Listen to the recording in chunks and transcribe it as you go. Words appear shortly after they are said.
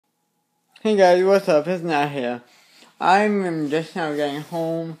Hey guys, what's up? It's Nat here. I'm just now getting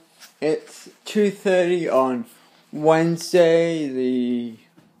home. It's 2:30 on Wednesday, the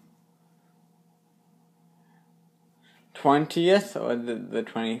 20th or the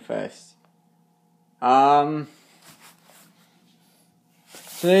 21st.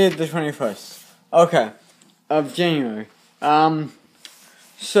 Today is the 21st. Okay, of January.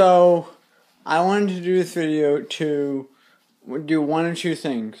 So I wanted to do this video to do one or two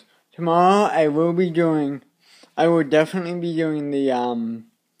things. Tomorrow I will definitely be doing the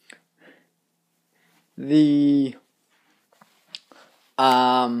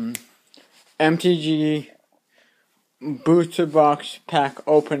MTG booster box pack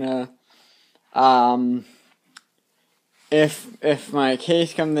opener, if my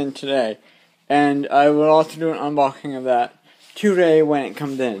case comes in today, and I will also do an unboxing of that today when it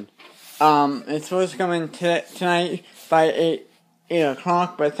comes in. It's supposed to come in tonight by 8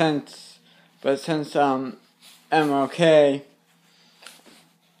 o'clock, but since MLK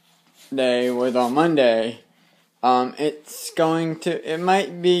Day was on Monday, it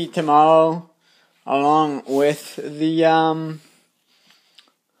might be tomorrow, along with the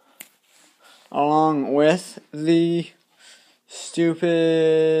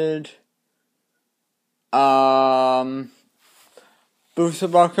stupid booster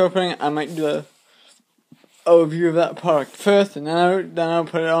box opening. I might do a overview of that product first, and then I'll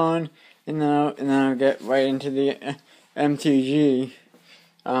put it on, and then I'll get right into the MTG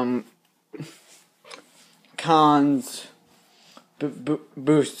cons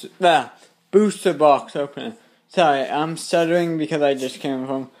booster box opener. Sorry, I'm stuttering because I just came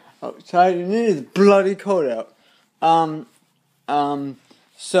from outside and it is bloody cold out.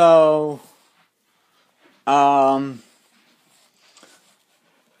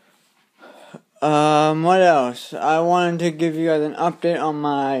 What else? I wanted to give you guys an update on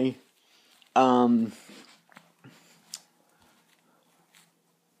my,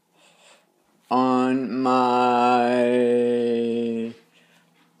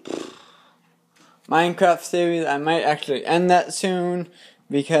 Minecraft series. I might actually end that soon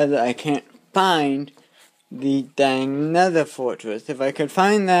because I can't find the dang nether fortress. If I could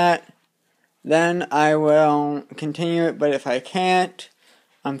find that, then I will continue it, but if I can't,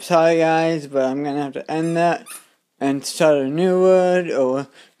 I'm sorry guys, but I'm gonna have to end that and start a new one or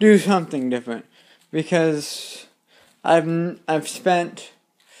do something different, because I've spent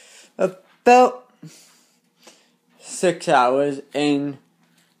about 6 hours in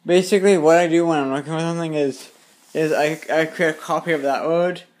basically what I do when I'm looking for something is I create a copy of that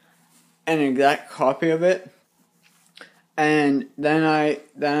word, an exact copy of it, and then I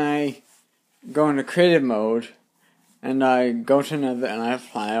go into creative mode, and I go to Nether and I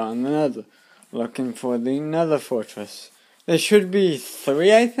fly on the Nether, looking for the Nether fortress. There should be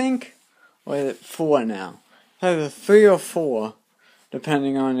 3, I think, or is it 4 now? Either 3 or 4,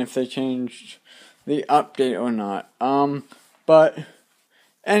 depending on if they changed the update or not. But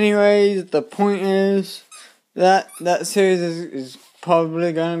anyways, the point is that series is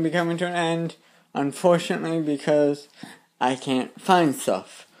probably going to be coming to an end, unfortunately, because I can't find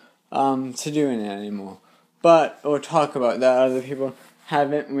stuff to do in it anymore. But we'll talk about that other people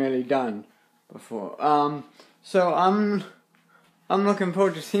haven't really done before. So I'm looking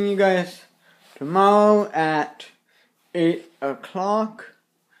forward to seeing you guys tomorrow at 8 o'clock.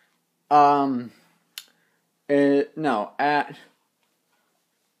 I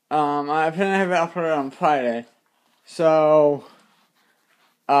plan to have it uploaded on Friday. So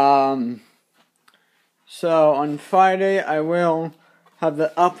on Friday I will have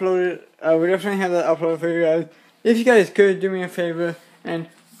that uploaded. I will definitely have that uploaded for you guys. If you guys could do me a favor and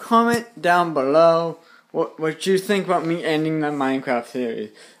comment down below what you think about me ending the Minecraft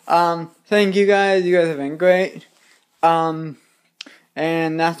series. Thank you guys. You guys have been great. And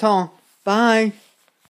that's all. Bye.